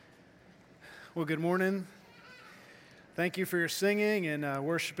Well, good morning. Thank you for your singing and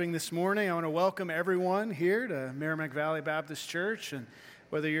worshiping this morning. I want to welcome everyone here to Merrimack Valley Baptist Church. And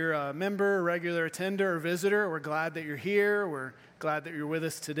whether you're a member, a regular attender, or visitor, we're glad that you're here. We're glad that you're with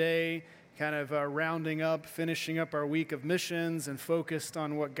us today, kind of rounding up, finishing up our week of missions and focused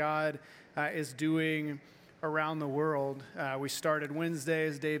on what God is doing around the world. We started Wednesday,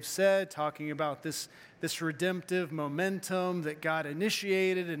 as Dave said, talking about this redemptive momentum that God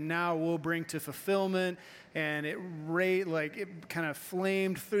initiated and now will bring to fulfillment. And it kind of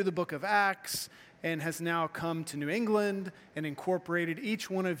flamed through the book of Acts and has now come to New England and incorporated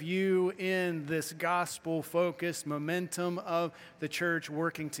each one of you in this gospel-focused momentum of the church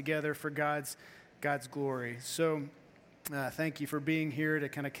working together for God's glory. So thank you for being here to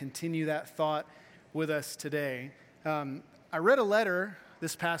kind of continue that thought with us today. I read a letter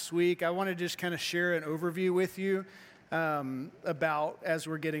this past week. I want to just kind of share an overview with you about as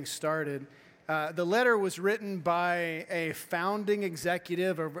we're getting started. The letter was written by a founding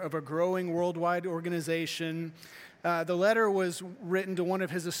executive of a growing worldwide organization. The letter was written to one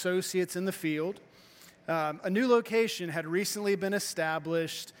of his associates in the field. A new location had recently been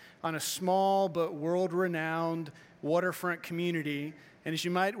established on a small but world-renowned waterfront community. And as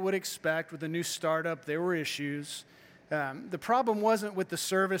you would expect with a new startup, there were issues. The problem wasn't with the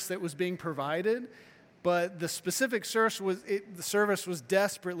service that was being provided, but the specific service was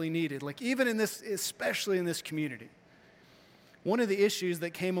desperately needed. Like even in this, especially in this community. One of the issues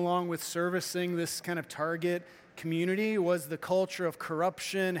that came along with servicing this kind of target community was the culture of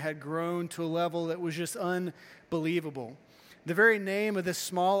corruption had grown to a level that was just unbelievable. The very name of this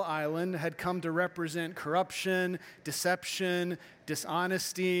small island had come to represent corruption, deception,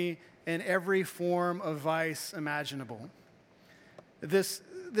 dishonesty, and every form of vice imaginable. This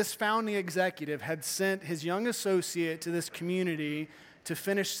founding executive had sent his young associate to this community to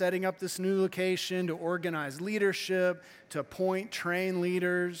finish setting up this new location, to organize leadership, to appoint, train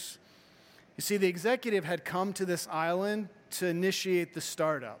leaders. You see, the executive had come to this island to initiate the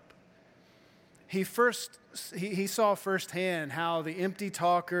startup. He saw firsthand how the empty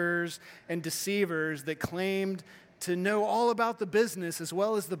talkers and deceivers that claimed to know all about the business as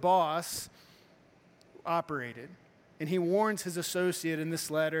well as the boss operated. And he warns his associate in this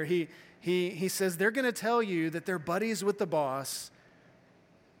letter. He says they're going to tell you that they're buddies with the boss,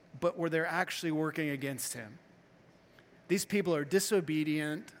 but where they're actually working against him. These people are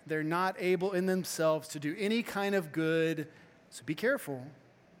disobedient. They're not able in themselves to do any kind of good, so be careful.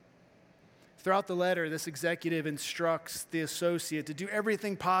 Throughout the letter, this executive instructs the associate to do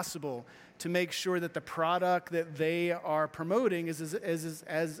everything possible to make sure that the product that they are promoting is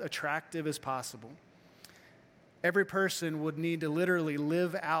as attractive as possible. Every person would need to literally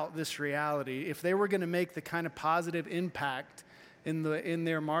live out this reality if they were going to make the kind of positive impact in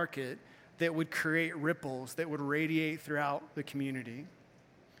their market that would create ripples that would radiate throughout the community.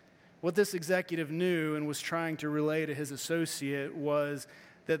 What this executive knew and was trying to relay to his associate was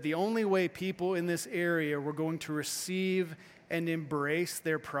that the only way people in this area were going to receive and embrace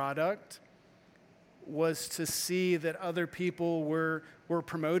their product was to see that other people were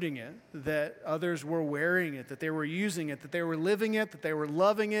promoting it, that others were wearing it, that they were using it, that they were living it, that they were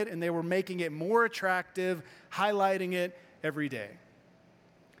loving it, and they were making it more attractive, highlighting it every day.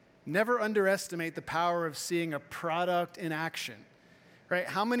 Never underestimate the power of seeing a product in action, right?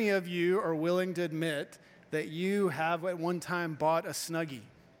 How many of you are willing to admit that you have at one time bought a Snuggie?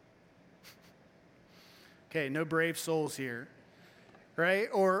 Okay, no brave souls here, right?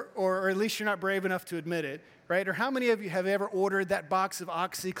 Or at least you're not brave enough to admit it, right? Or how many of you have ever ordered that box of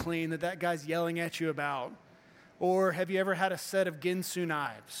OxyClean that guy's yelling at you about? Or have you ever had a set of Ginsu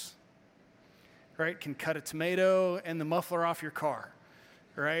knives, right? Can cut a tomato and the muffler off your car,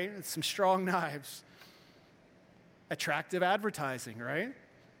 right? It's some strong knives. Attractive advertising, right?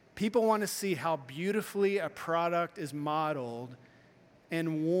 People want to see how beautifully a product is modeled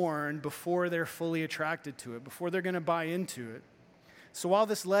and worn before they're fully attracted to it, before they're going to buy into it. So while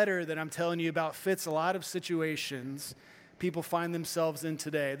this letter that I'm telling you about fits a lot of situations people find themselves in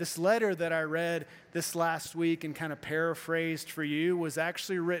today, this letter that I read this last week and kind of paraphrased for you was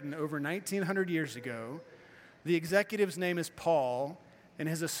actually written over 1,900 years ago. The executive's name is Paul, and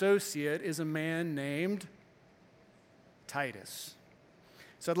his associate is a man named Titus.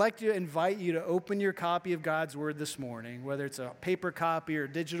 So I'd like to invite you to open your copy of God's Word this morning, whether it's a paper copy or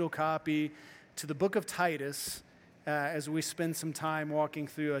a digital copy, to the book of Titus as we spend some time walking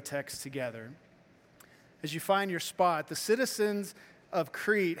through a text together. As you find your spot, the citizens of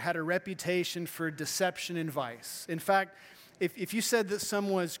Crete had a reputation for deception and vice. In fact, if you said that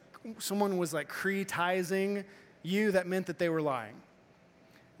someone was like Creteizing you, that meant that they were lying.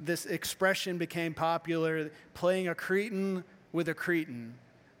 this expression became popular. Playing a Cretan with a Cretan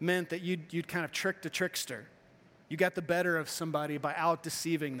meant that you'd kind of tricked a trickster. You got the better of somebody by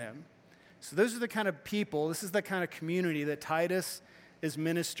out-deceiving them. So those are the kind of people, this is the kind of community that Titus is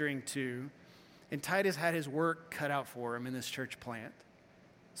ministering to. And Titus had his work cut out for him in this church plant.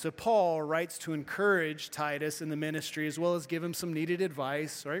 So Paul writes to encourage Titus in the ministry as well as give him some needed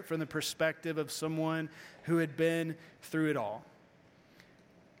advice, right, from the perspective of someone who had been through it all.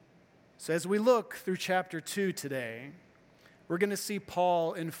 So as we look through chapter 2 today, we're going to see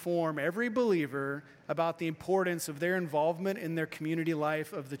Paul inform every believer about the importance of their involvement in their community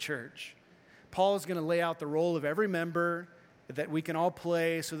life of the church. Paul is going to lay out the role of every member that we can all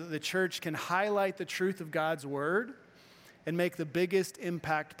play so that the church can highlight the truth of God's word and make the biggest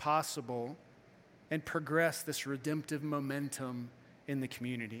impact possible and progress this redemptive momentum in the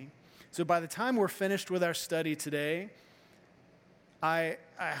community. So by the time we're finished with our study today, I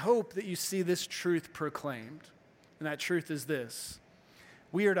hope that you see this truth proclaimed. And that truth is this: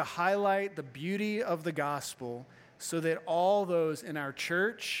 we are to highlight the beauty of the gospel so that all those in our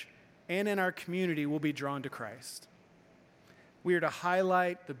church and in our community will be drawn to Christ. We are to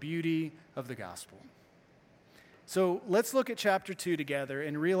highlight the beauty of the gospel. So let's look at chapter 2 together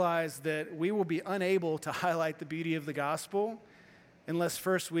and realize that we will be unable to highlight the beauty of the gospel unless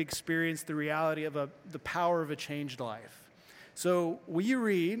first we experience the reality of the power of a changed life. So will you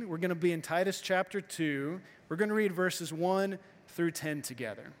read? We're going to be in Titus chapter 2. We're going to read verses 1 through 10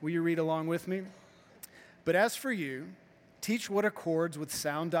 together. Will you read along with me? But as for you, teach what accords with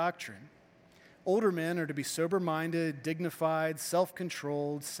sound doctrine. Older men are to be sober-minded, dignified,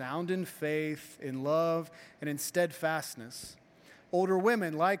 self-controlled, sound in faith, in love, and in steadfastness. Older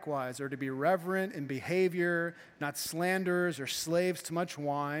women, likewise, are to be reverent in behavior, not slanderers or slaves to much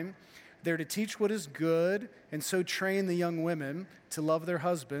wine. They're to teach what is good, and so train the young women to love their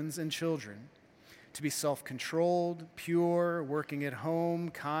husbands and children, to be self-controlled, pure, working at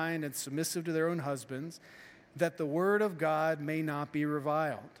home, kind, and submissive to their own husbands, that the word of God may not be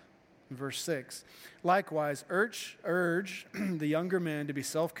reviled. Verse 6, likewise, urge the younger men to be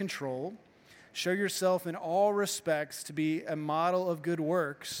self-controlled. Show yourself in all respects to be a model of good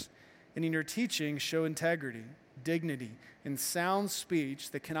works, and in your teaching show integrity, dignity, and sound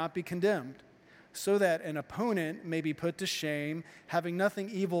speech that cannot be condemned, so that an opponent may be put to shame, having nothing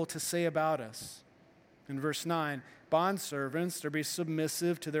evil to say about us. In verse 9, bondservants are to be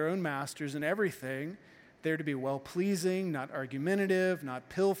submissive to their own masters in everything. They're to be well-pleasing, not argumentative, not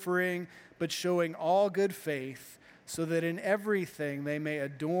pilfering, but showing all good faith, so that in everything they may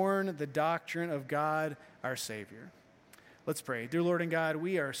adorn the doctrine of God our Savior. Let's pray. Dear Lord and God,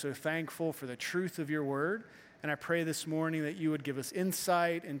 we are so thankful for the truth of your word, and I pray this morning that you would give us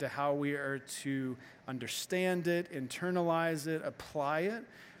insight into how we are to understand it, internalize it, apply it,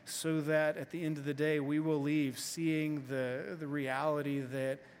 so that at the end of the day we will leave seeing the reality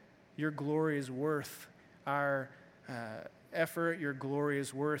that your glory is worth our effort, your glory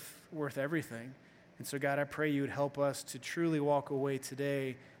is worth everything. And so, God, I pray you would help us to truly walk away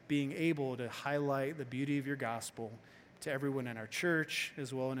today being able to highlight the beauty of your gospel to everyone in our church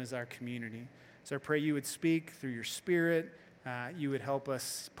as well as our community. So I pray you would speak through your Spirit, you would help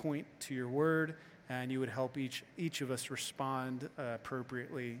us point to your word, and you would help each of us respond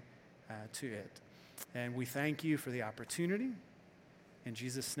appropriately to it. And we thank you for the opportunity. In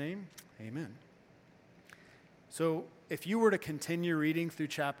Jesus' name, amen. So if you were to continue reading through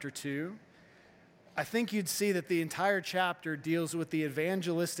chapter 2, I think you'd see that the entire chapter deals with the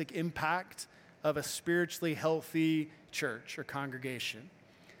evangelistic impact of a spiritually healthy church or congregation.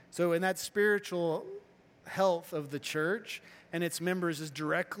 So in that spiritual health of the church and its members is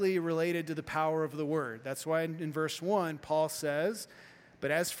directly related to the power of the word. That's why in verse 1, Paul says,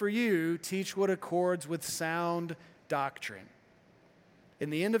 but as for you, teach what accords with sound doctrine. In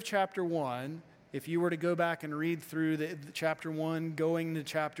the end of chapter 1, if you were to go back and read through the chapter 1 going to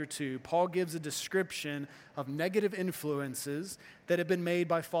chapter 2, Paul gives a description of negative influences that have been made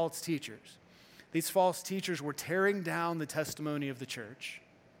by false teachers. These false teachers were tearing down the testimony of the church.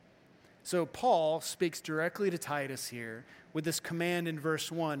 So Paul speaks directly to Titus here with this command in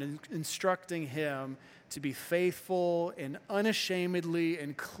verse 1, instructing him to be faithful and unashamedly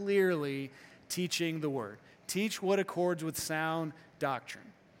and clearly teaching the word. Teach what accords with sound doctrine.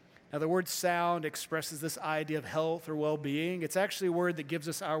 Now, the word sound expresses this idea of health or well-being. It's actually a word that gives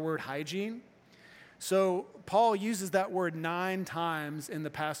us our word hygiene. So Paul uses that word 9 times in the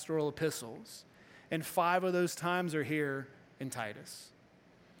pastoral epistles, and 5 of those times are here in Titus.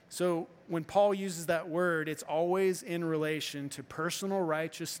 So when Paul uses that word, it's always in relation to personal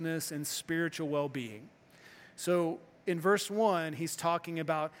righteousness and spiritual well-being. So in verse 1, he's talking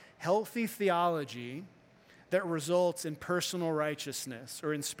about healthy theology that results in personal righteousness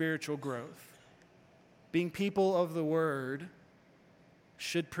or in spiritual growth. Being people of the Word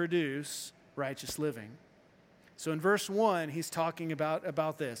should produce righteous living. So in verse 1, he's talking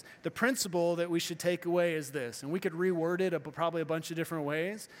about this. The principle that we should take away is this, and we could reword it probably a bunch of different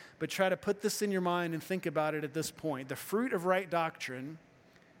ways, but try to put this in your mind and think about it at this point. The fruit of right doctrine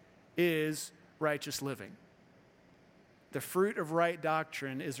is righteous living. The fruit of right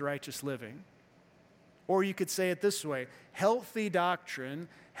doctrine is righteous living. Or you could say it this way: healthy doctrine,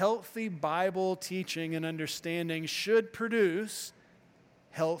 healthy Bible teaching and understanding should produce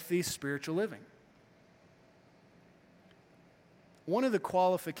healthy spiritual living. One of the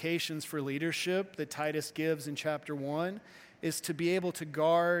qualifications for leadership that Titus gives in chapter 1 is to be able to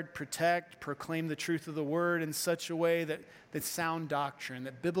guard, protect, proclaim the truth of the word in such a way that sound doctrine,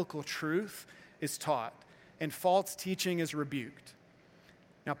 that biblical truth is taught and false teaching is rebuked.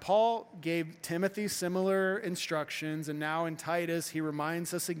 Now, Paul gave Timothy similar instructions, and now in Titus, he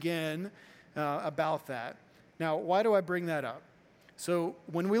reminds us again about that. Now, why do I bring that up? So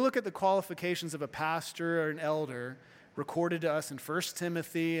when we look at the qualifications of a pastor or an elder recorded to us in 1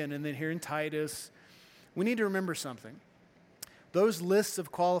 Timothy and then here in Titus, we need to remember something. Those lists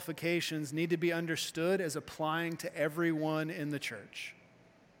of qualifications need to be understood as applying to everyone in the church.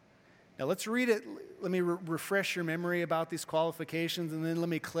 Now let's read it. Let me refresh your memory about these qualifications, and then let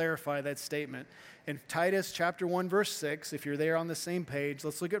me clarify that statement. In Titus chapter 1, verse 6, if you're there on the same page,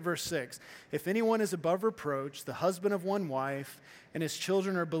 let's look at verse 6. If anyone is above reproach, the husband of one wife, and his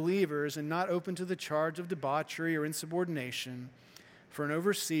children are believers and not open to the charge of debauchery or insubordination, for an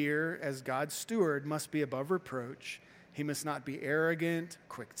overseer, as God's steward, must be above reproach. He must not be arrogant,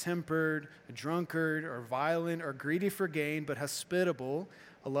 quick-tempered, a drunkard, or violent, or greedy for gain, but hospitable,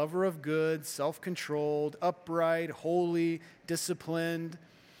 a lover of good, self-controlled, upright, holy, disciplined.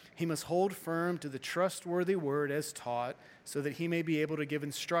 He must hold firm to the trustworthy word as taught, so that he may be able to give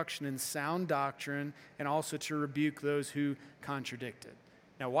instruction in sound doctrine and also to rebuke those who contradict it.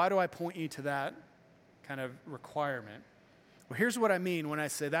 Now, why do I point you to that kind of requirement? Well, here's what I mean when I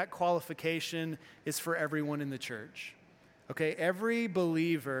say that qualification is for everyone in the church. Okay, every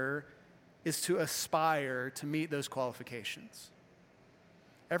believer is to aspire to meet those qualifications.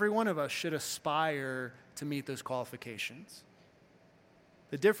 Every one of us should aspire to meet those qualifications.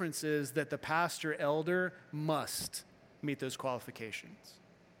 The difference is that the pastor elder must meet those qualifications.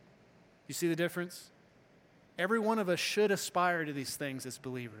 You see the difference? Every one of us should aspire to these things as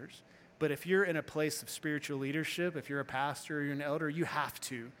believers. But if you're in a place of spiritual leadership, if you're a pastor or you're an elder, you have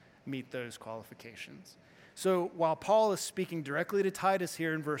to meet those qualifications. So while Paul is speaking directly to Titus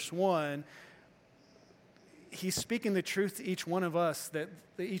here in verse 1, he's speaking the truth to each one of us that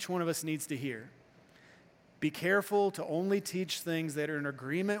each one of us needs to hear. Be careful to only teach things that are in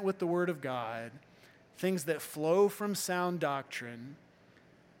agreement with the Word of God, things that flow from sound doctrine.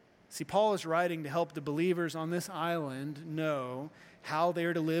 See, Paul is writing to help the believers on this island know how they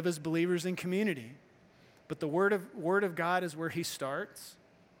are to live as believers in community. But the Word of God is where he starts,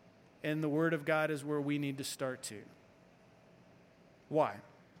 and the Word of God is where we need to start too. Why?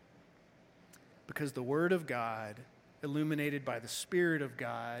 Because the Word of God, illuminated by the Spirit of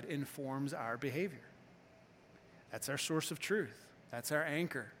God, informs our behavior. That's our source of truth. That's our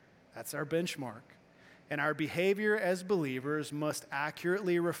anchor. That's our benchmark. And our behavior as believers must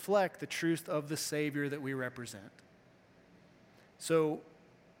accurately reflect the truth of the Savior that we represent. So,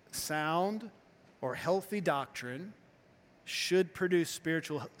 sound or healthy doctrine should produce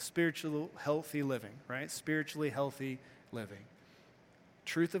spiritual healthy living, right? Spiritually healthy living.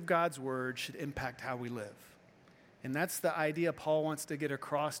 Truth of God's word should impact how we live. And that's the idea Paul wants to get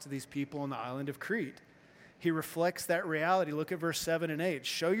across to these people on the island of Crete. He reflects that reality. Look at verse 7 and 8.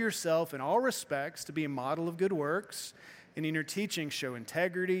 Show yourself in all respects to be a model of good works, and in your teaching show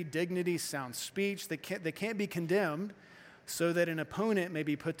integrity, dignity, sound speech that can't be condemned, so that an opponent may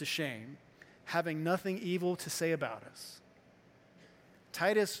be put to shame, having nothing evil to say about us.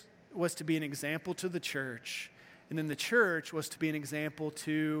 Titus was to be an example to the church, and then the church was to be an example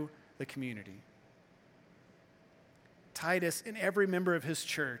to the community. Titus and every member of his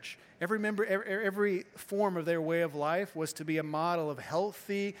church, every form of their way of life was to be a model of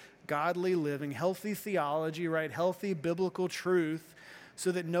healthy, godly living, healthy theology, right? Healthy biblical truth,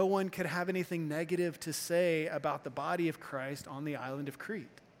 so that no one could have anything negative to say about the body of Christ on the island of Crete.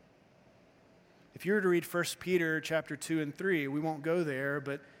 If you were to read 1 Peter chapter 2 and 3, we won't go there,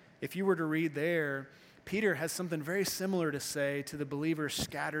 but if you were to read there, Peter has something very similar to say to the believers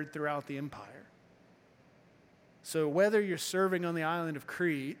scattered throughout the empire. So whether you're serving on the island of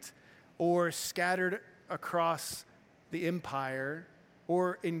Crete or scattered across the empire,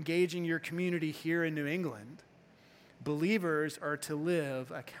 or engaging your community here in New England. Believers are to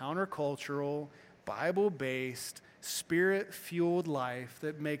live a countercultural, Bible-based, Spirit-fueled life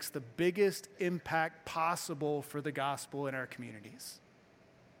that makes the biggest impact possible for the gospel in our communities.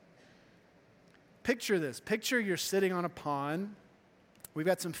 Picture this. Picture you're sitting on a pond. We've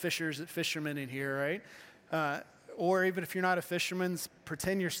got some fishermen in here, right? Or even if you're not a fisherman,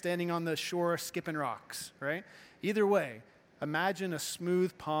 pretend you're standing on the shore skipping rocks, right? Either way, imagine a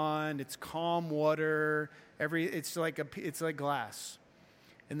smooth pond. It's calm water. It's like glass.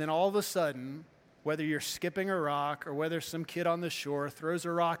 And then all of a sudden, whether you're skipping a rock or whether some kid on the shore throws a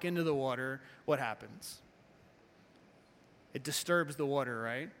rock into the water, what happens? It disturbs the water,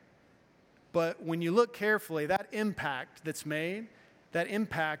 right? But when you look carefully, that impact that's made, that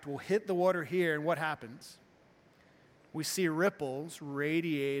impact will hit the water here, and what happens? We see ripples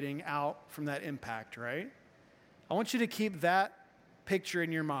radiating out from that impact, right? I want you to keep that picture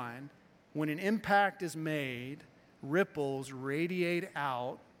in your mind. When an impact is made, ripples radiate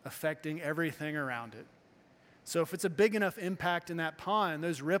out, affecting everything around it. So if it's a big enough impact in that pond,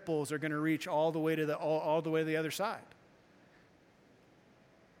 those ripples are going to reach all the way to the other side.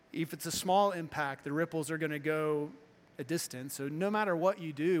 If it's a small impact, the ripples are going to go a distance. So no matter what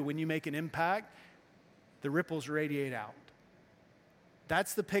you do, when you make an impact, the ripples radiate out.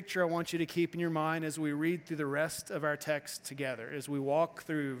 That's the picture I want you to keep in your mind as we read through the rest of our text together, as we walk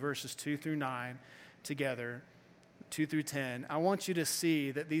through verses 2 through 9 together, 2 through 10. I want you to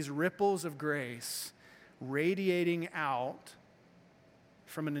see that these ripples of grace radiating out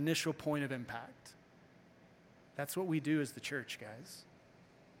from an initial point of impact. That's what we do as the church, guys.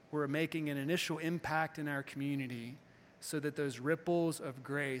 We're making an initial impact in our community so that those ripples of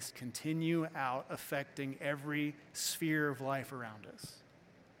grace continue out, affecting every sphere of life around us.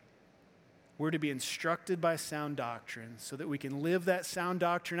 We're to be instructed by sound doctrine so that we can live that sound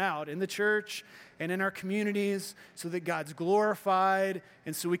doctrine out in the church and in our communities so that God's glorified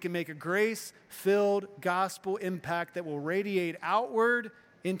and so we can make a grace-filled gospel impact that will radiate outward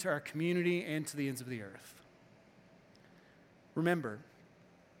into our community and to the ends of the earth. Remember,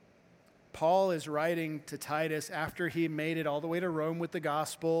 Paul is writing to Titus after he made it all the way to Rome with the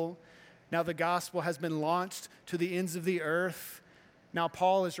gospel. Now the gospel has been launched to the ends of the earth. Now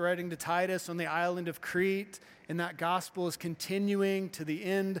Paul is writing to Titus on the island of Crete, and that gospel is continuing to the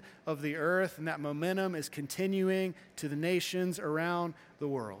end of the earth, and that momentum is continuing to the nations around the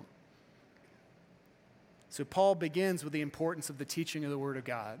world. So Paul begins with the importance of the teaching of the Word of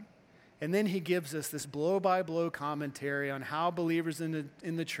God. And then he gives us this blow-by-blow commentary on how believers in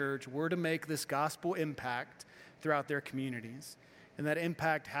the church were to make this gospel impact throughout their communities. And that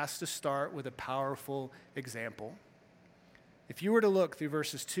impact has to start with a powerful example. If you were to look through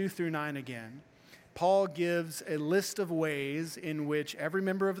verses 2 through 9 again, Paul gives a list of ways in which every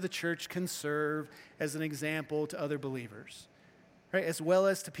member of the church can serve as an example to other believers, right? As well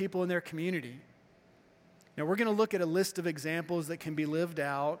as to people in their community. Now, we're going to look at a list of examples that can be lived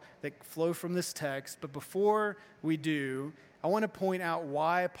out, that flow from this text. But before we do, I want to point out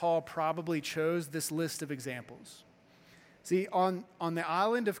why Paul probably chose this list of examples. See, on the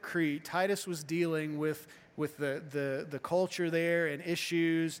island of Crete, Titus was dealing with the culture there and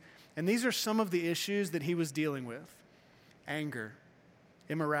issues. And these are some of the issues that he was dealing with: anger,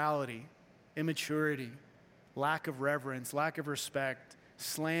 immorality, immaturity, lack of reverence, lack of respect,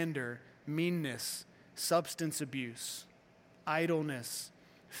 slander, meanness, substance abuse, idleness,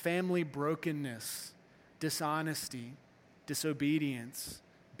 family brokenness, dishonesty, disobedience,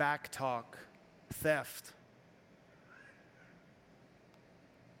 backtalk, theft.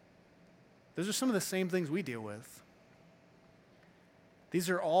 Those are some of the same things we deal with. These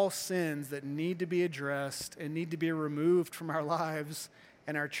are all sins that need to be addressed and need to be removed from our lives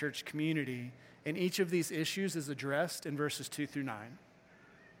and our church community. And each of these issues is addressed in verses 2 through 9.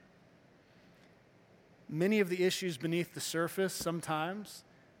 Many of the issues beneath the surface sometimes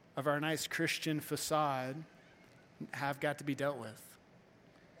of our nice Christian facade have got to be dealt with.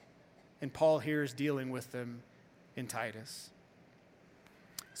 And Paul here is dealing with them in Titus.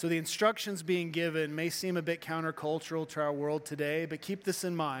 So the instructions being given may seem a bit countercultural to our world today, but keep this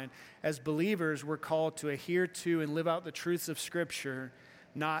in mind. As believers, we're called to adhere to and live out the truths of Scripture,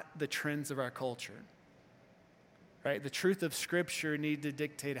 not the trends of our culture. Right? The truth of Scripture need to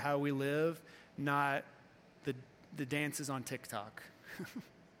dictate how we live, not the dances on TikTok.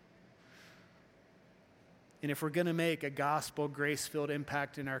 And if we're going to make a gospel grace-filled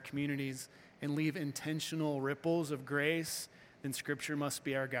impact in our communities and leave intentional ripples of grace, then Scripture must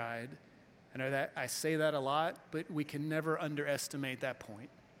be our guide. I say that a lot, but we can never underestimate that point.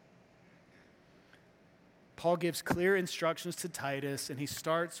 Paul gives clear instructions to Titus, and he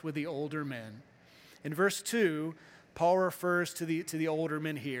starts with the older men. In verse 2, Paul refers to the older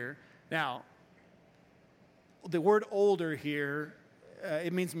men here. Now, the word older here,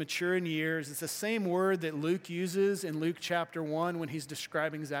 it means mature in years. It's the same word that Luke uses in Luke chapter 1 when he's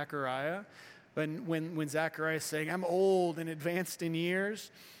describing Zechariah. When Zechariah is saying, I'm old and advanced in years,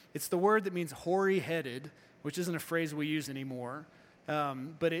 it's the word that means hoary-headed, which isn't a phrase we use anymore.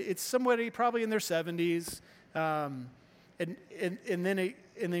 But it's somebody probably in their 70s. And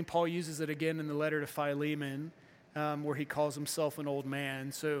then Paul uses it again in the letter to Philemon, where he calls himself an old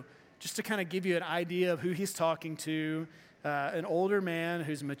man. So just to kind of give you an idea of who he's talking to, an older man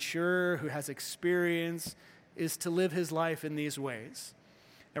who's mature, who has experience, is to live his life in these ways.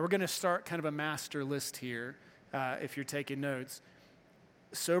 Now we're going to start kind of a master list here, if you're taking notes.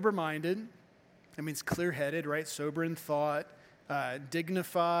 Sober-minded, that means clear-headed, right? Sober in thought,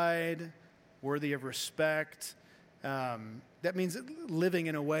 dignified, worthy of respect. That means living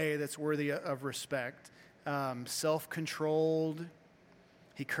in a way that's worthy of respect. Self-controlled.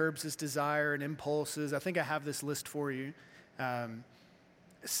 He curbs his desire and impulses. I think I have this list for you.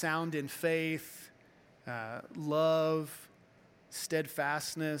 Sound in faith, love,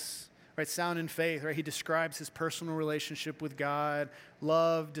 steadfastness, right? Sound in faith, right? He describes his personal relationship with God.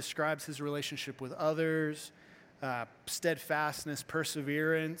 Love describes his relationship with others. Steadfastness,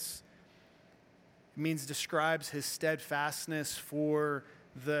 perseverance, describes his steadfastness for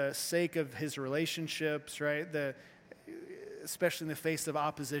the sake of his relationships, right? Especially in the face of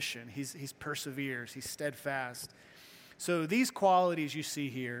opposition, he's perseveres, he's steadfast. So these qualities you see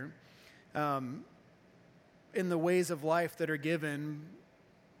here, in the ways of life that are given,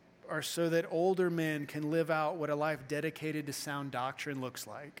 are so that older men can live out what a life dedicated to sound doctrine looks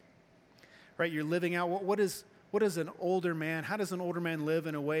like. Right? You're living out what is an older man? How does an older man live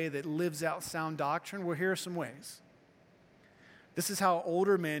in a way that lives out sound doctrine? Well, here are some ways. This is how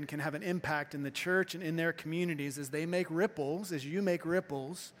older men can have an impact in the church and in their communities as they make ripples, as you make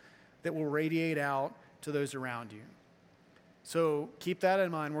ripples that will radiate out to those around you. So keep that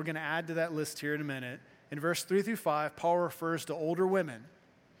in mind. We're going to add to that list here in a minute. In verse 3 through 5, Paul refers to older women.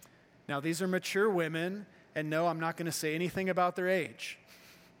 Now, these are mature women, and no, I'm not going to say anything about their age.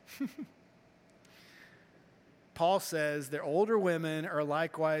 Paul says that older women are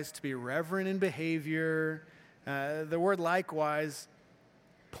likewise to be reverent in behavior. The word likewise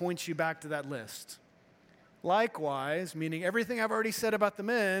points you back to that list. Likewise, meaning everything I've already said about the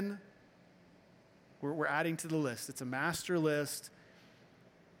men, we're adding to the list. It's a master list.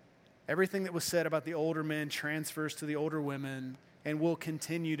 Everything that was said about the older men transfers to the older women and will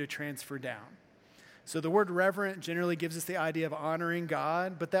continue to transfer down. So the word reverent generally gives us the idea of honoring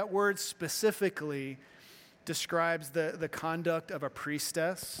God, but that word specifically describes the conduct of a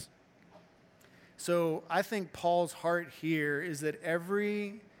priestess. So I think Paul's heart here is that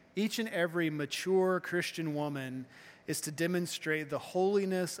each and every mature Christian woman is to demonstrate the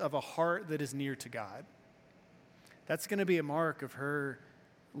holiness of a heart that is near to God. That's going to be a mark of her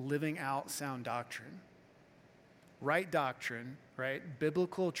living out sound doctrine. Right doctrine, right?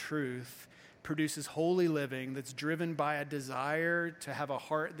 Biblical truth produces holy living that's driven by a desire to have a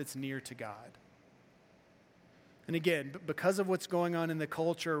heart that's near to God. And again, because of what's going on in the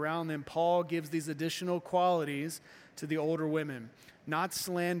culture around them, Paul gives these additional qualities to the older women. Not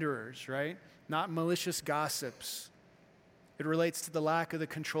slanderers, right? Not malicious gossips. It relates to the lack of the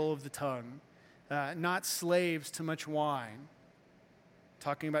control of the tongue. Not slaves to much wine.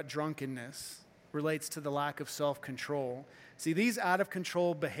 Talking about drunkenness relates to the lack of self-control. See, these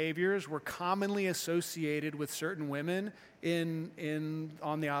out-of-control behaviors were commonly associated with certain women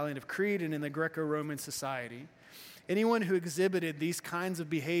on the island of Crete and in the Greco-Roman society. Anyone who exhibited these kinds of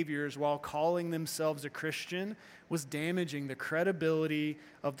behaviors while calling themselves a Christian was damaging the credibility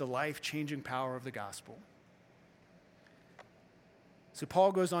of the life-changing power of the gospel. So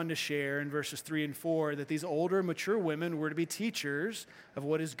Paul goes on to share in verses 3 and 4 that these older, mature women were to be teachers of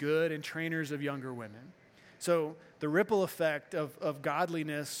what is good and trainers of younger women. So the ripple effect of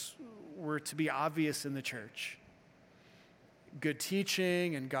godliness were to be obvious in the church. Good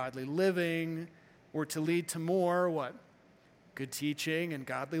teaching and godly living were to lead to more, what? Good teaching and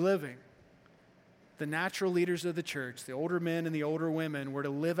godly living. The natural leaders of the church, the older men and the older women, were to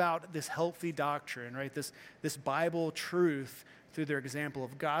live out this healthy doctrine, right? This Bible truth through their example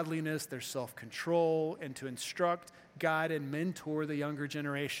of godliness, their self-control, and to instruct, guide, and mentor the younger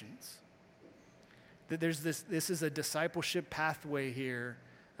generations. This is a discipleship pathway here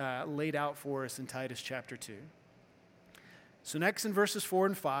laid out for us in Titus chapter 2. So next in verses 4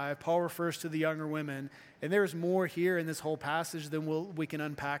 and 5, Paul refers to the younger women, and there's more here in this whole passage than we can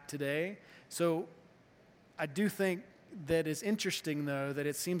unpack today. So I do think that is interesting, though, that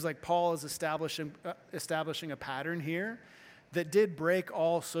it seems like Paul is establishing a pattern here that did break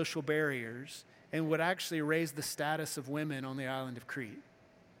all social barriers and would actually raise the status of women on the island of Crete.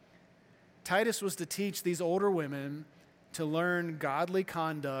 Titus was to teach these older women to learn godly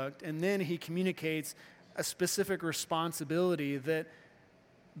conduct, and then he communicates a specific responsibility that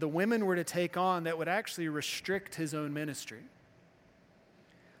the women were to take on that would actually restrict his own ministry.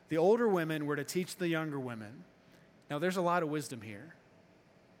 The older women were to teach the younger women. Now, there's a lot of wisdom here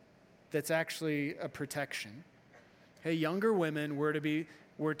that's actually a protection. Hey, younger women were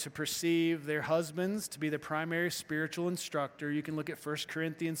to perceive their husbands to be the primary spiritual instructor. You can look at 1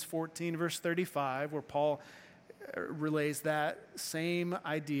 Corinthians 14, verse 35, where Paul relays that same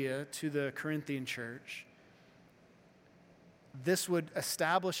idea to the Corinthian church. This would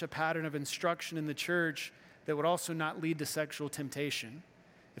establish a pattern of instruction in the church that would also not lead to sexual temptation.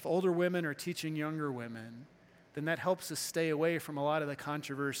 If older women are teaching younger women, then that helps us stay away from a lot of the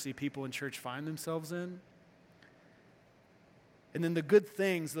controversy people in church find themselves in. And then the good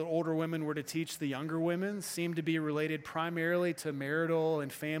things that older women were to teach the younger women seem to be related primarily to marital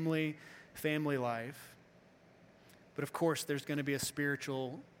and family life. But of course, there's going to be a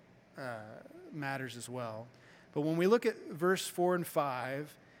spiritual matters as well. But when we look at verse 4 and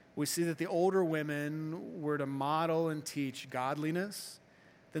 5, we see that the older women were to model and teach godliness.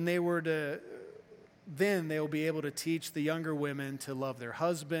 Then they will be able to teach the younger women to love their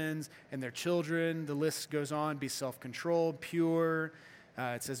husbands and their children. The list goes on: be self-controlled, pure.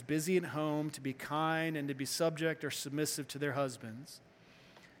 It says busy at home, to be kind, and to be subject or submissive to their husbands.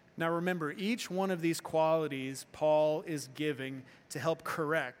 Now remember, each one of these qualities Paul is giving to help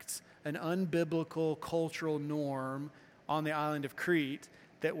correct an unbiblical cultural norm on the island of Crete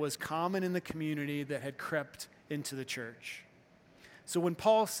that was common in the community that had crept into the church. So when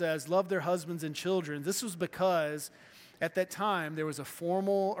Paul says, love their husbands and children, this was because at that time there was a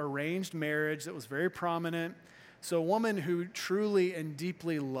formal arranged marriage that was very prominent. So a woman who truly and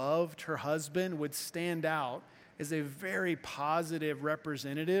deeply loved her husband would stand out as a very positive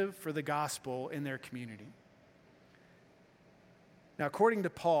representative for the gospel in their community. Now, according to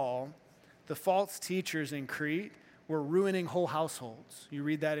Paul, the false teachers in Crete were ruining whole households. You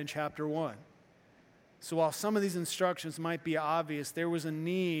read that in chapter 1. So while some of these instructions might be obvious, there was a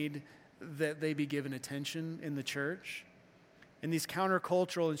need that they be given attention in the church. And these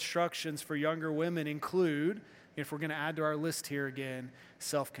countercultural instructions for younger women include, if we're going to add to our list here again,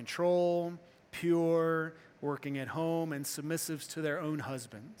 self-control, pure, working at home, and submissives to their own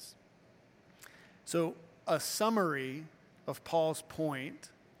husbands. So a summary of Paul's point,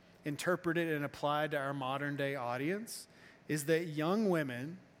 interpreted and applied to our modern day audience, is that young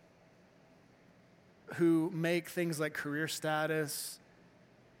women who make things like career status,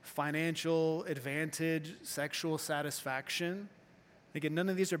 financial advantage, sexual satisfaction, again, none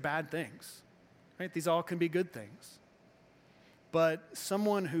of these are bad things, right? These all can be good things. But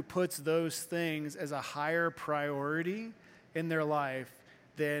someone who puts those things as a higher priority in their life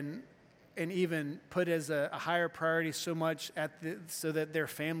than, and even put as a higher priority so much so that their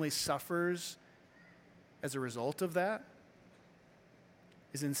family suffers as a result of that,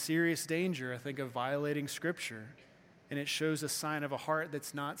 is in serious danger, I think, of violating Scripture. And it shows a sign of a heart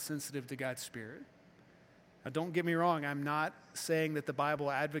that's not sensitive to God's Spirit. Now, don't get me wrong. I'm not saying that the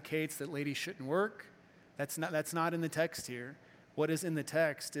Bible advocates that ladies shouldn't work. That's not in the text here. What is in the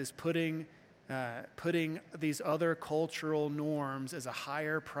text is putting these other cultural norms as a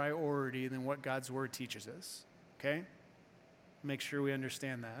higher priority than what God's Word teaches us. Okay? Make sure we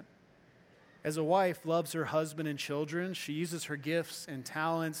understand that. As a wife loves her husband and children, she uses her gifts and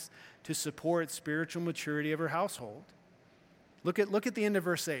talents to support spiritual maturity of her household. Look at the end of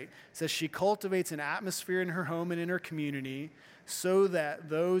verse 8. It says, she cultivates an atmosphere in her home and in her community so that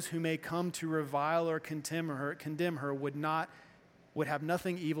those who may come to revile or condemn her would have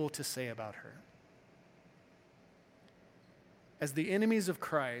nothing evil to say about her. As the enemies of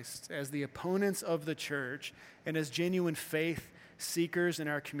Christ, as the opponents of the church, and as genuine faith seekers in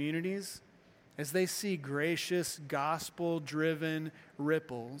our communities, as they see gracious, gospel-driven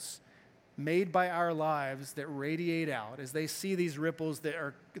ripples made by our lives that radiate out, as they see these ripples that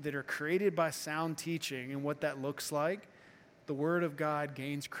are created by sound teaching and what that looks like, the Word of God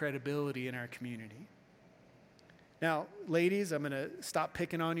gains credibility in our community. Now, ladies, I'm going to stop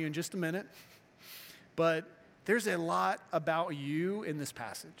picking on you in just a minute, but there's a lot about you in this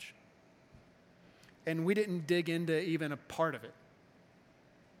passage, and we didn't dig into even a part of it.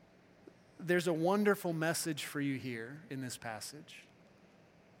 There's a wonderful message for you here in this passage.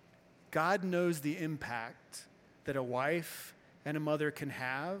 God knows the impact that a wife and a mother can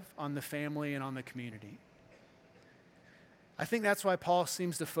have on the family and on the community. I think that's why Paul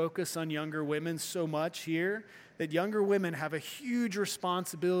seems to focus on younger women so much here, that younger women have a huge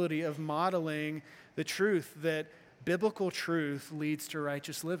responsibility of modeling the truth that biblical truth leads to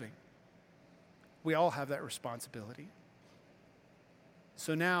righteous living. We all have that responsibility.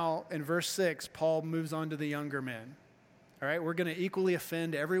 So now in verse 6, Paul moves on to the younger men. All right, we're going to equally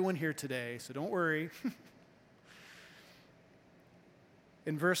offend everyone here today, so don't worry.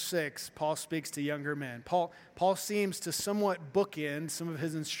 In verse 6, Paul speaks to younger men. Paul seems to somewhat bookend some of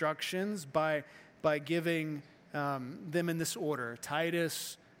his instructions by giving them in this order: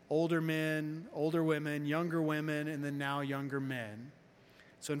 Titus, older men, older women, younger women, and then now younger men.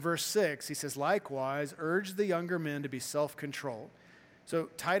 So in verse 6, he says, likewise, urge the younger men to be self-controlled. So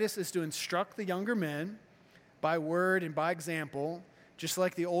Titus is to instruct the younger men by word and by example, just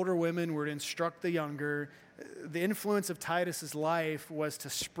like the older women were to instruct the younger. The influence of Titus's life was to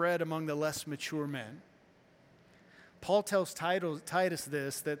spread among the less mature men. Paul tells Titus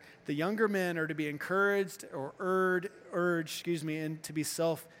this, that the younger men are to be encouraged or urged, and to be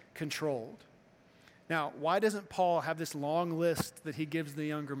self-controlled. Now, why doesn't Paul have this long list that he gives the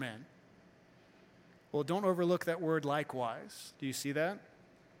younger men? Well, don't overlook that word likewise. Do you see that?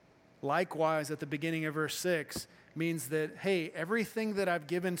 Likewise, at the beginning of verse 6, means that, hey, everything that I've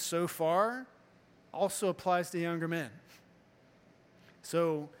given so far also applies to younger men.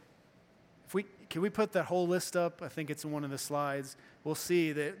 So, can we put that whole list up? I think it's in one of the slides. We'll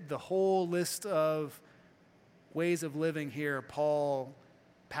see that the whole list of ways of living here, Paul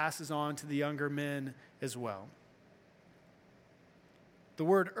passes on to the younger men as well. The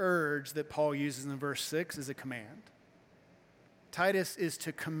word urge that Paul uses in verse 6 is a command. Titus is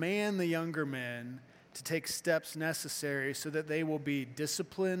to command the younger men to take steps necessary so that they will be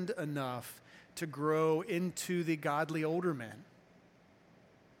disciplined enough to grow into the godly older men.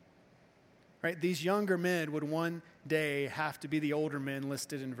 Right? These younger men would one day have to be the older men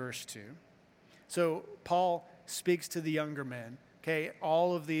listed in verse 2. So Paul speaks to the younger men. Okay,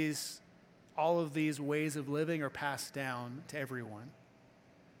 all of these ways of living are passed down to everyone.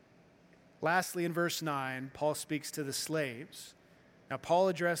 Lastly, in verse 9, Paul speaks to the slaves. Now, Paul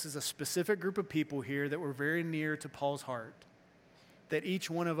addresses a specific group of people here that were very near to Paul's heart, that each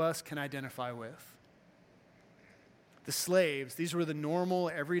one of us can identify with. The slaves, these were the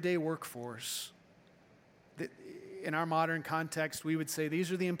normal, everyday workforce. In our modern context, we would say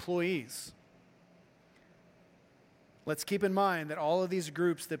these are the employees. Let's keep in mind that all of these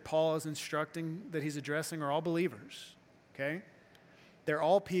groups that Paul is instructing, that he's addressing, are all believers, okay? They're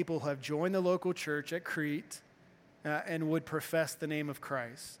all people who have joined the local church at Crete and would profess the name of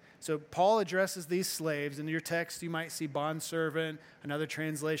Christ. So Paul addresses these slaves. In your text, you might see bondservant. Another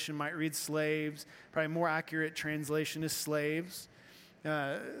translation might read slaves. Probably a more accurate translation is slaves.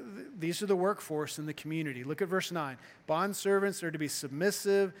 These are the workforce in the community. Look at verse 9. Bondservants are to be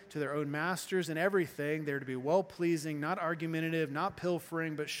submissive to their own masters in everything. They're to be well-pleasing, not argumentative, not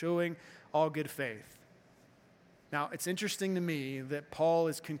pilfering, but showing all good faith. Now, it's interesting to me that Paul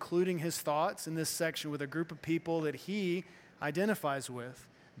is concluding his thoughts in this section with a group of people that he identifies with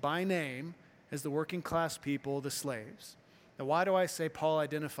by name as the working class people, the slaves. Now, why do I say Paul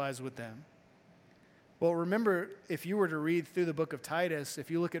identifies with them? Well, remember, if you were to read through the book of Titus, if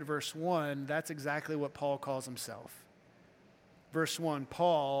you look at verse 1, that's exactly what Paul calls himself. Verse 1,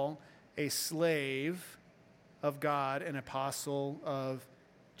 Paul, a slave of God, an apostle of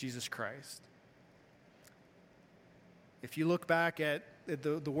Jesus Christ. If you look back at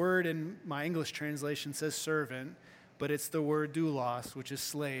the word in my English translation says servant, but it's the word doulos, which is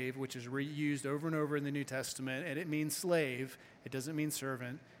slave, which is reused over and over in the New Testament, and it means slave. It doesn't mean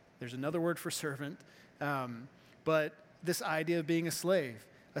servant. There's another word for servant. But this idea of being a slave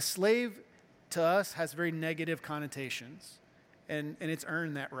to us has very negative connotations, and it's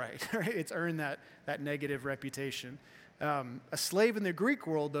earned that right. It's earned that negative reputation. A slave in the Greek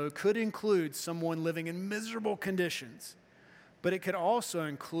world, though, could include someone living in miserable conditions, but it could also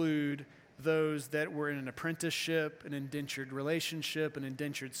include those that were in an apprenticeship, an indentured relationship, an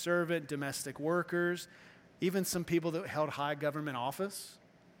indentured servant, domestic workers, even some people that held high government office.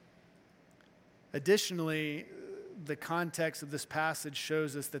 Additionally, the context of this passage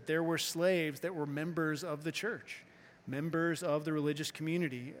shows us that there were slaves that were members of the church, members of the religious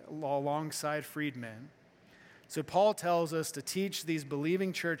community alongside freedmen. So Paul tells us to teach these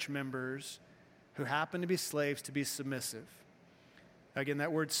believing church members who happen to be slaves to be submissive. Again,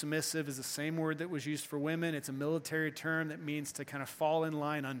 that word submissive is the same word that was used for women. It's a military term that means to kind of fall in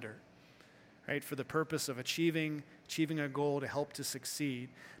line under, right, for the purpose of achieving a goal to help to succeed.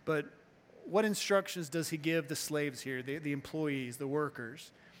 But what instructions does he give the slaves here, the employees, the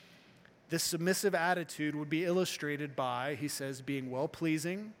workers? This submissive attitude would be illustrated by, he says, being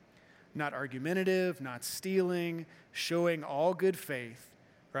well-pleasing, not argumentative, not stealing, showing all good faith,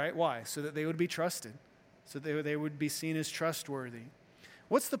 right? Why? So that they would be trusted, so that they would be seen as trustworthy.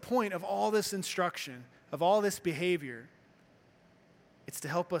 What's the point of all this instruction, of all this behavior? It's to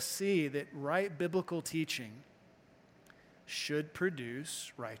help us see that right biblical teaching should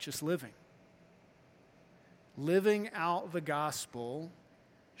produce righteous living. Living out the gospel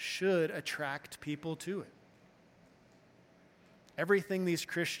should attract people to it. Everything these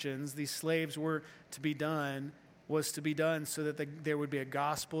Christians, these slaves were to be done, was to be done so that there would be a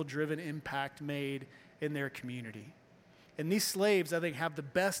gospel-driven impact made in their community. And these slaves, I think, have the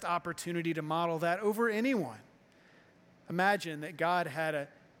best opportunity to model that over anyone. Imagine that God had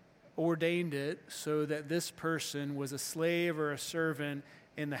ordained it so that this person was a slave or a servant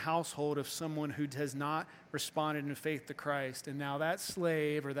in the household of someone who has not responded in faith to Christ. And now that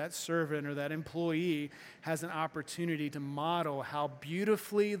slave or that servant or that employee has an opportunity to model how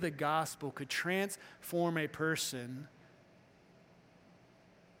beautifully the gospel could transform a person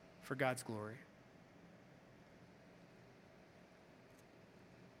for God's glory.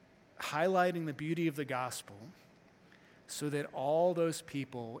 Highlighting the beauty of the gospel so that all those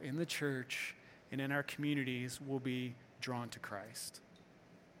people in the church and in our communities will be drawn to Christ.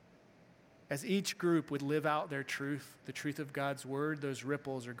 As each group would live out their truth, the truth of God's word, those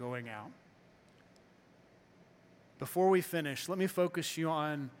ripples are going out. Before we finish, let me focus you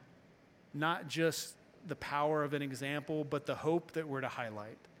on not just the power of an example, but the hope that we're to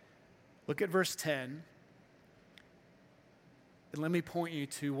highlight. Look at verse 10, and let me point you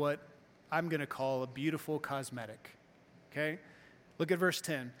to what I'm going to call a beautiful cosmetic. Okay? Look at verse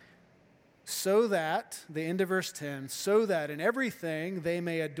 10. So that, the end of verse 10, so that in everything they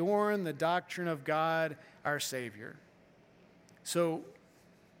may adorn the doctrine of God our Savior. So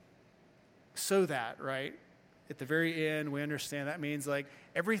that, right? At the very end, we understand that means like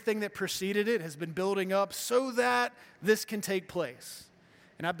everything that preceded it has been building up so that this can take place.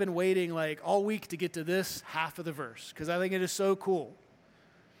 And I've been waiting like all week to get to this half of the verse because I think it is so cool.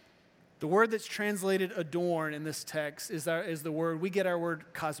 The word that's translated adorn in this text is the word, we get our word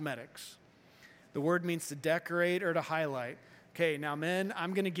cosmetics. The word means to decorate or to highlight. Okay, now men,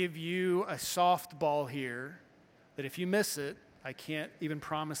 I'm going to give you a softball here that if you miss it, I can't even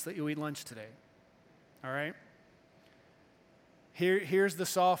promise that you'll eat lunch today. All right? Here's the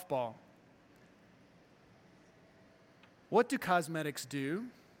softball. What do cosmetics do?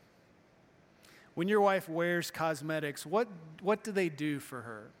 When your wife wears cosmetics, what do they do for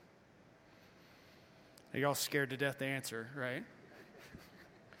her? You're all scared to death to answer, right?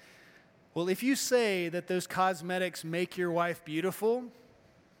 Well, if you say that those cosmetics make your wife beautiful,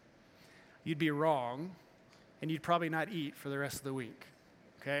 you'd be wrong, and you'd probably not eat for the rest of the week,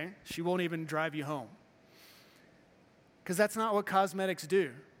 okay? She won't even drive you home. Because that's not what cosmetics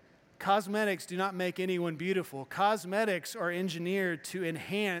do. Cosmetics do not make anyone beautiful. Cosmetics are engineered to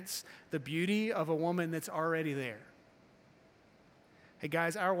enhance the beauty of a woman that's already there. Hey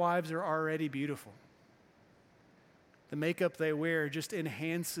guys, our wives are already beautiful. The makeup they wear just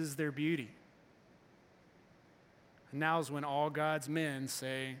enhances their beauty. And now is when all God's men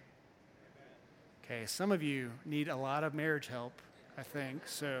say, okay, some of you need a lot of marriage help, I think.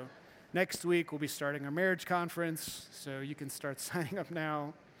 So next week we'll be starting our marriage conference, so you can start signing up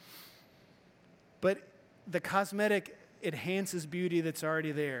now. But the cosmetic enhances beauty that's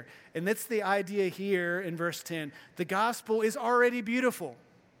already there. And that's the idea here in verse 10. The gospel is already beautiful.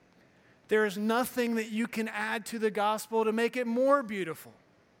 There is nothing that you can add to the gospel to make it more beautiful.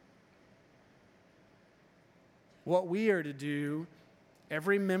 What we are to do,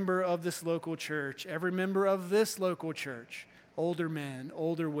 every member of this local church, every member of this local church, older men,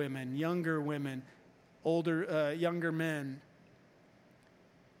 older women, younger men,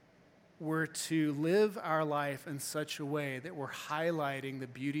 we're to live our life in such a way that we're highlighting the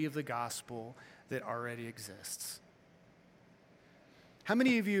beauty of the gospel that already exists. How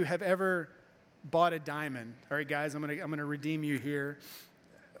many of you have ever bought a diamond? All right, guys, I'm gonna redeem you here.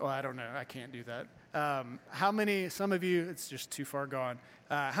 Oh, I don't know. I can't do that. How many, some of you, it's just too far gone.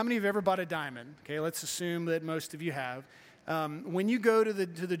 How many of you have ever bought a diamond? Okay, let's assume that most of you have. When you go to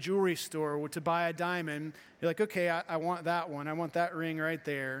the jewelry store to buy a diamond, you're like, okay, I want that one. I want that ring right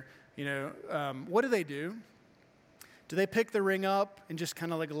there. You know, what do? Do they pick the ring up and just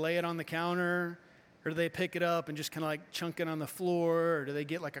kind of like lay it on the counter? Or do they pick it up and just kind of like chunk it on the floor? Or do they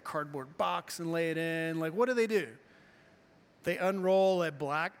get like a cardboard box and lay it in? Like, what do? They unroll a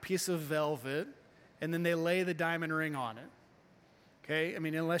black piece of velvet and then they lay the diamond ring on it. Okay? I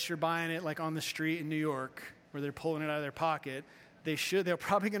mean, unless you're buying it like on the street in New York where they're pulling it out of their pocket, they're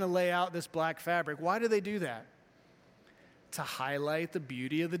probably going to lay out this black fabric. Why do they do that? To highlight the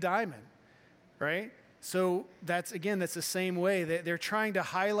beauty of the diamond, right? So that's the same way. They're trying to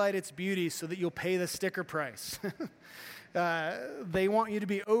highlight its beauty so that you'll pay the sticker price. They want you to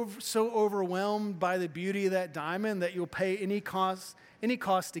be so overwhelmed by the beauty of that diamond that you'll pay any cost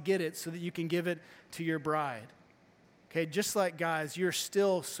to get it so that you can give it to your bride. Okay, just like guys, you're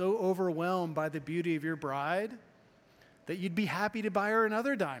still so overwhelmed by the beauty of your bride that you'd be happy to buy her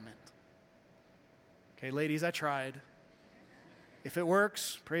another diamond. Okay, ladies, I tried. If it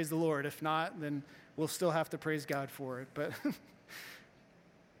works, praise the Lord. If not, then we'll still have to praise God for it. But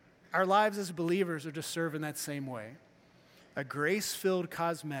our lives as believers are just serving that same way. A grace-filled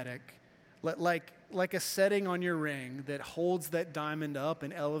cosmetic, like a setting on your ring that holds that diamond up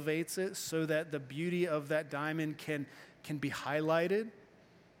and elevates it so that the beauty of that diamond can be highlighted,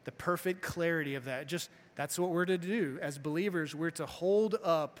 the perfect clarity of that. That's what we're to do. As believers, we're to hold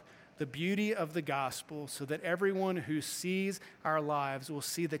up the beauty of the gospel so that everyone who sees our lives will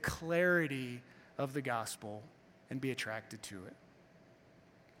see the clarity of the gospel and be attracted to it.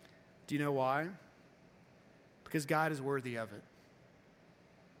 Do you know why? Because God is worthy of it.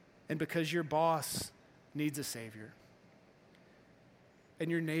 And because your boss needs a Savior.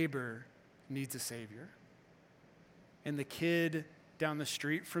 And your neighbor needs a Savior. And the kid down the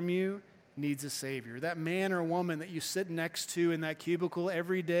street from you needs a Savior. That man or woman that you sit next to in that cubicle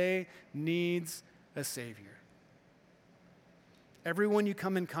every day needs a Savior. Everyone you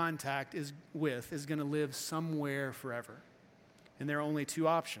come in contact with is going to live somewhere forever. And there are only two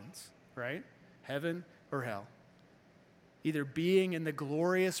options, right? Heaven or hell. Either being in the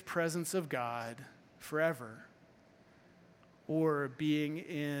glorious presence of God forever, or being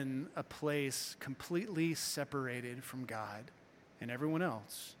in a place completely separated from God and everyone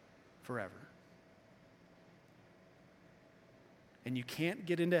else forever. And you can't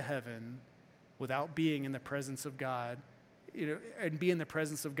get into heaven without being in the presence of God, and be in the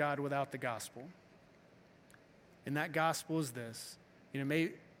presence of God without the gospel. And that gospel is this.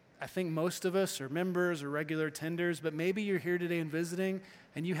 I think most of us are members or regular attenders, but maybe you're here today and visiting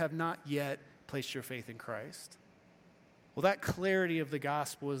and you have not yet placed your faith in Christ. Well, that clarity of the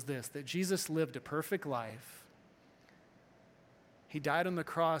gospel is this, that Jesus lived a perfect life. He died on the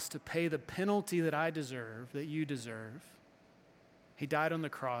cross to pay the penalty that I deserve, that you deserve. He died on the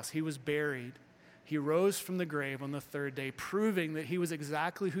cross. He was buried. He rose from the grave on the third day, proving that he was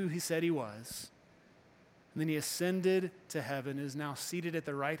exactly who he said he was. And then he ascended to heaven, is now seated at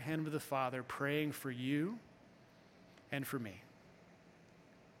the right hand of the Father, praying for you and for me.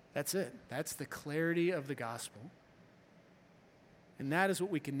 That's it. That's the clarity of the gospel. And that is what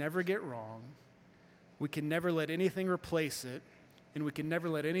we can never get wrong. We can never let anything replace it, and we can never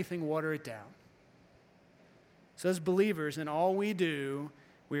let anything water it down. So as believers, in all we do,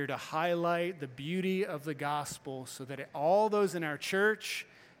 we are to highlight the beauty of the gospel so that all those in our church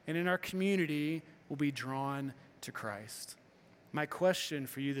and in our community will be drawn to Christ. My question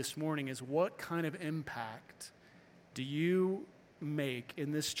for you this morning is, what kind of impact do you make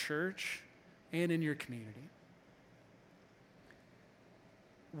in this church and in your community?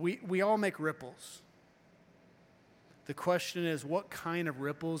 We all make ripples. The question is, what kind of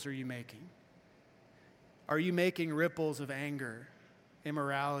ripples are you making? Are you making ripples of anger,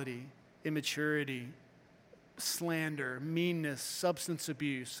 immorality, immaturity, slander, meanness, substance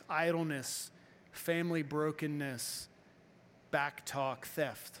abuse, idleness, family brokenness, backtalk,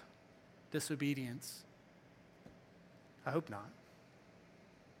 theft, disobedience? I hope not.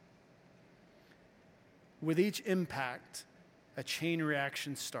 With each impact, a chain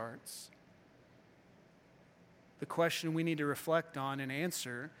reaction starts. The question we need to reflect on and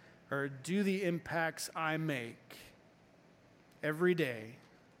answer are, do the impacts I make every day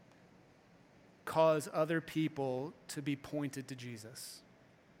cause other people to be pointed to Jesus?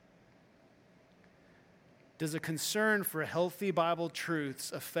 Does a concern for healthy Bible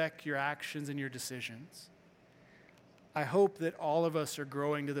truths affect your actions and your decisions? I hope that all of us are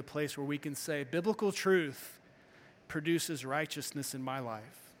growing to the place where we can say, biblical truth produces righteousness in my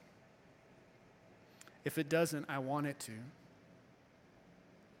life. If it doesn't, I want it to.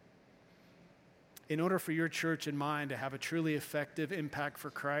 In order for your church and mine to have a truly effective impact for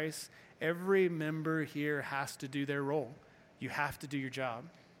Christ, every member here has to do their role. You have to do your job.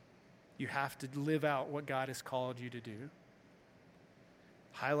 You have to live out what God has called you to do.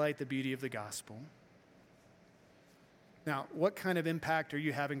 Highlight the beauty of the gospel. Now, what kind of impact are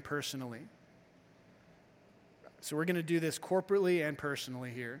you having personally? So we're going to do this corporately and personally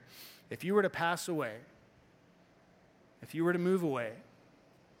here. If you were to pass away, if you were to move away,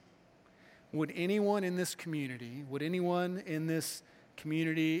 would anyone in this community,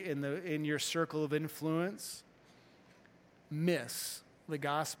 in your circle of influence, miss the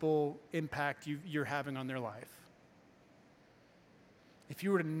gospel impact you're having on their life? If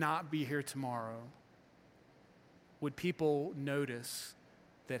you were to not be here tomorrow, would people notice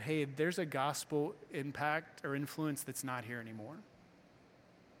that, hey, there's a gospel impact or influence that's not here anymore?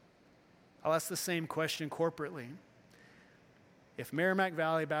 I'll ask the same question corporately. If Merrimack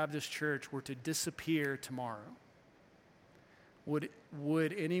Valley Baptist Church were to disappear tomorrow,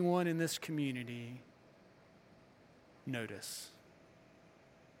 would anyone in this community notice?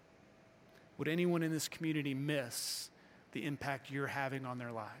 Would anyone in this community miss the impact you're having on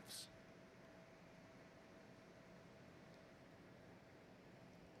their lives?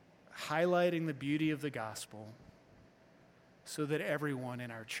 Highlighting the beauty of the gospel so that everyone in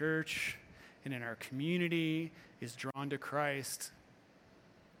our church and in our community is drawn to Christ.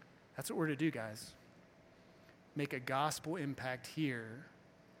 That's what we're to do, guys. Make a gospel impact here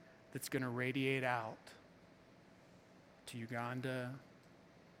that's going to radiate out to Uganda,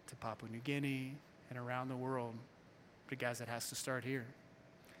 to Papua New Guinea, and around the world. But guys, it has to start here.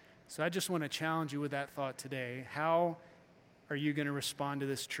 So I just want to challenge you with that thought today. How are you going to respond to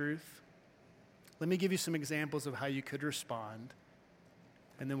this truth? Let me give you some examples of how you could respond,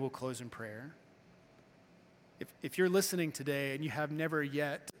 and then we'll close in prayer. If you're listening today and you have never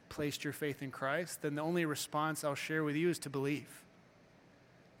yet placed your faith in Christ, then the only response I'll share with you is to believe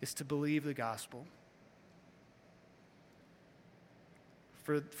the gospel.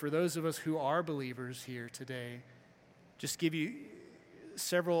 For those of us who are believers here today, just give you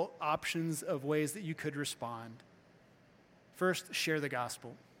several options of ways that you could respond. First, share the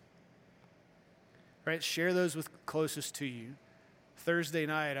gospel. Right? Share those with closest to you. Thursday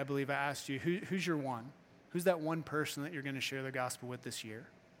night, I believe I asked you, who's your one? Who's that one person that you're going to share the gospel with this year?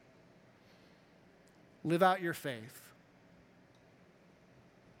 Live out your faith.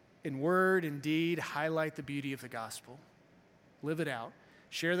 In word and deed, highlight the beauty of the gospel. Live it out.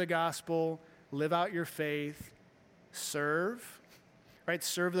 Share the gospel. Live out your faith. Serve. Right?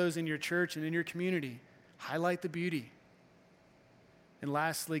 Serve those in your church and in your community. Highlight the beauty. And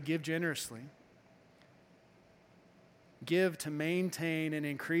lastly, give generously. Give to maintain and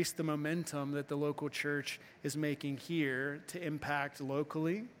increase the momentum that the local church is making here to impact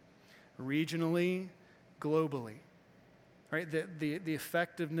locally, regionally, globally. Right? The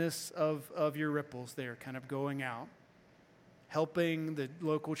effectiveness of your ripples there kind of going out, helping the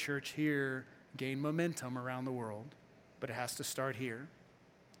local church here gain momentum around the world, but it has to start here.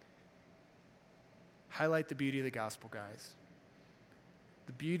 Highlight the beauty of the gospel, guys.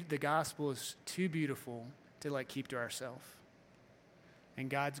 The gospel is too beautiful to keep to ourselves. And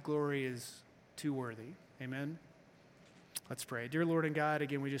God's glory is too worthy. Amen? Let's pray. Dear Lord and God,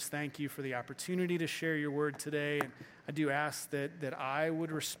 again, we just thank you for the opportunity to share your word today. And I do ask that I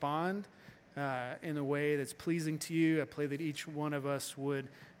would respond in a way that's pleasing to you. I pray that each one of us would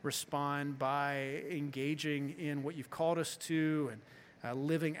respond by engaging in what you've called us to and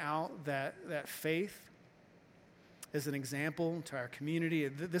living out that faith as an example to our community.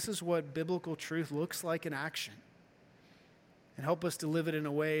 This is what biblical truth looks like in action. And help us to live it in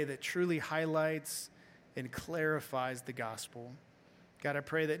a way that truly highlights and clarifies the gospel. God, I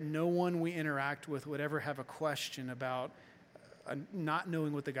pray that no one we interact with would ever have a question about not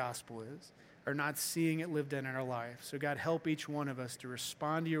knowing what the gospel is or not seeing it lived in our life. So God, help each one of us to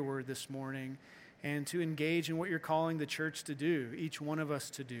respond to your word this morning and to engage in what you're calling the church to do, each one of us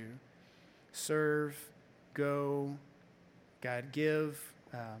to do. Serve, go, God, give.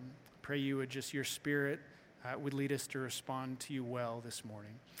 Pray you would just, your spirit would lead us to respond to you well this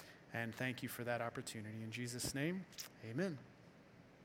morning. And thank you for that opportunity. In Jesus' name, amen.